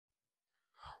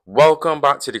Welcome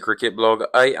back to the Cricket Blog.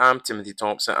 I am Timothy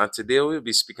Thompson, and today we'll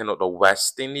be speaking of the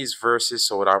West Indies versus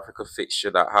South Africa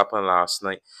fixture that happened last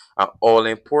night. An all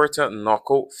important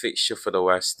knockout fixture for the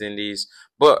West Indies.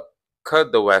 But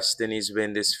could the West Indies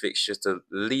win this fixture to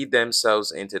lead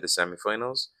themselves into the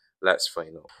semi-finals? Let's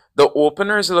find out. The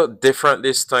openers look different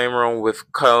this time around,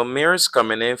 with Kyle Mears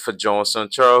coming in for Johnson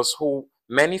Charles, who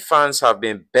many fans have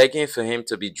been begging for him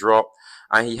to be dropped,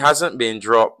 and he hasn't been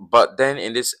dropped. But then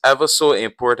in this ever so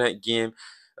important game,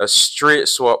 a straight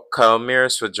swap, Kyle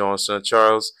Mears for Johnson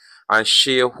Charles, and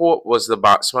Shea Hope was the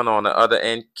batsman on the other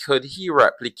end. Could he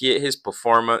replicate his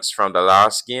performance from the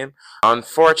last game?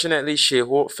 Unfortunately, Shea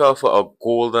Hope fell for a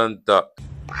golden duck.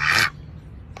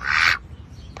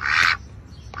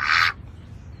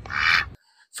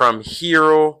 From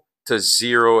hero to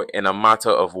zero in a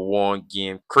matter of one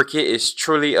game. Cricket is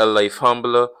truly a life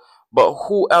humbler. But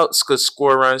who else could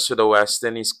score runs for the West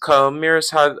Indies? Kyle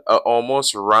Mears had a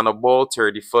almost runnable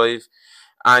 35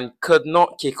 and could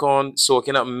not kick on,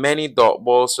 soaking up many dot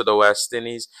balls for the West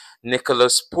Indies.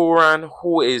 Nicholas Pooran,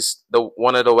 who is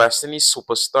one of the West Indies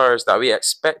superstars that we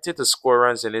expected to score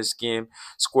runs in this game,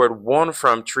 scored one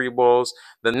from three balls.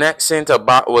 The next centre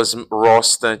back was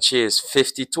Roston Chase,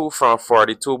 52 from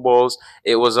 42 balls.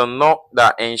 It was a knock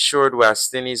that ensured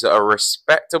West Indies a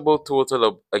respectable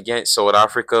total against South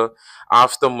Africa.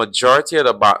 After majority of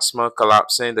the batsmen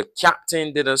collapsing, the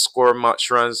captain didn't score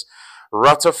much runs.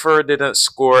 Rutherford didn't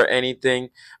score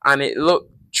anything, and it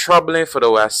looked troubling for the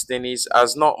West Indies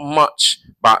as not much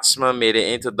batsmen made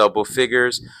it into double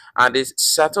figures, and it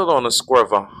settled on a score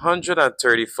of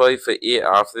 135 for 8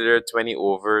 after their 20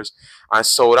 overs. And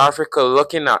South Africa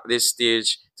looking at this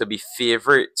stage to be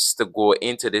favourites to go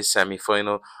into this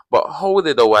semi-final. But how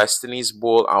did the West Indies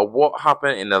bowl, and what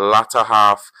happened in the latter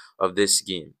half of this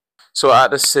game? So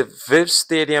at the Civiv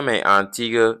Stadium in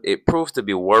Antigua, it proved to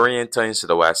be worrying times for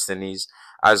the West Indies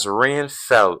as rain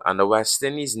fell, and the West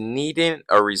Indies needing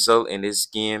a result in this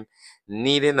game,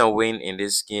 needing a win in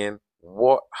this game.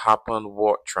 What happened?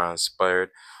 What transpired?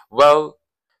 Well,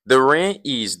 the rain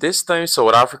eased. This time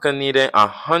South Africa needed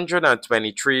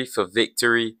 123 for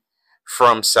victory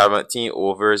from 17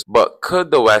 overs. But could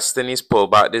the West Indies pull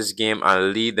back this game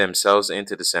and lead themselves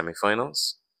into the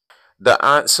semi-finals? The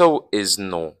answer is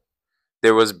no.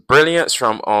 There was brilliance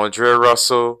from Andre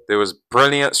Russell. There was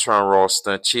brilliance from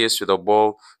Roston Chase with the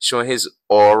ball, showing his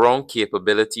all-round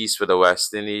capabilities for the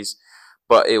West Indies.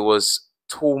 But it was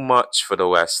too much for the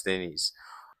West Indies.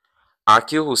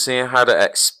 Akil Hussain had an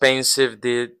expensive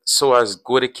day, so as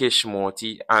Godekish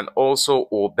Morty and also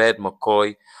Obed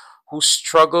McCoy, who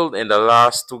struggled in the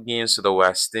last two games for the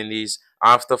West Indies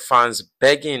after fans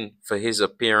begging for his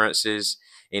appearances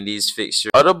in these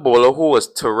fixtures. Other bowler who was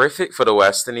terrific for the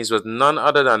West Indies was none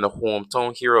other than the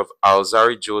hometown hero of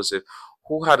Alzarri Joseph,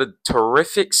 who had a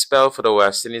terrific spell for the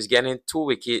West Indies, getting 2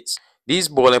 wickets. These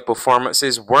bowling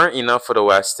performances weren't enough for the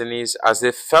West Indies as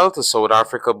they fell to South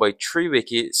Africa by 3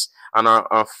 wickets and are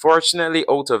unfortunately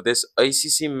out of this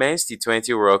ICC Men's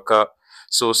T20 World Cup.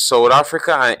 So South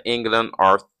Africa and England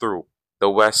are through. The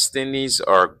West Indies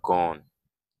are gone.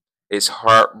 It's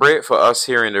heartbreak for us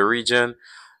here in the region,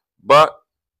 but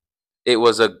it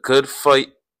was a good fight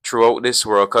throughout this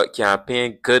World Cup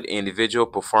campaign, good individual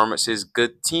performances,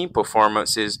 good team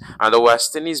performances, and the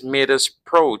West Indies made us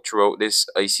proud throughout this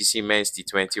ICC Men's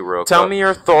T20 World Cup. Tell me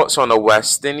your thoughts on the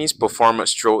West Indies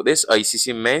performance throughout this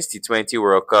ICC Men's T20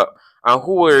 World Cup, and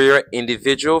who were your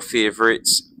individual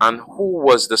favourites, and who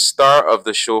was the star of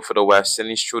the show for the West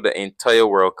Indies through the entire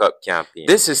World Cup campaign.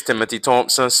 This is Timothy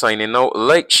Thompson signing out.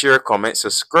 Like, share, comment,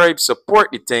 subscribe, support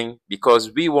the thing,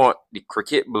 because we want the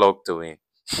cricket blog to win.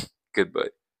 Goodbye.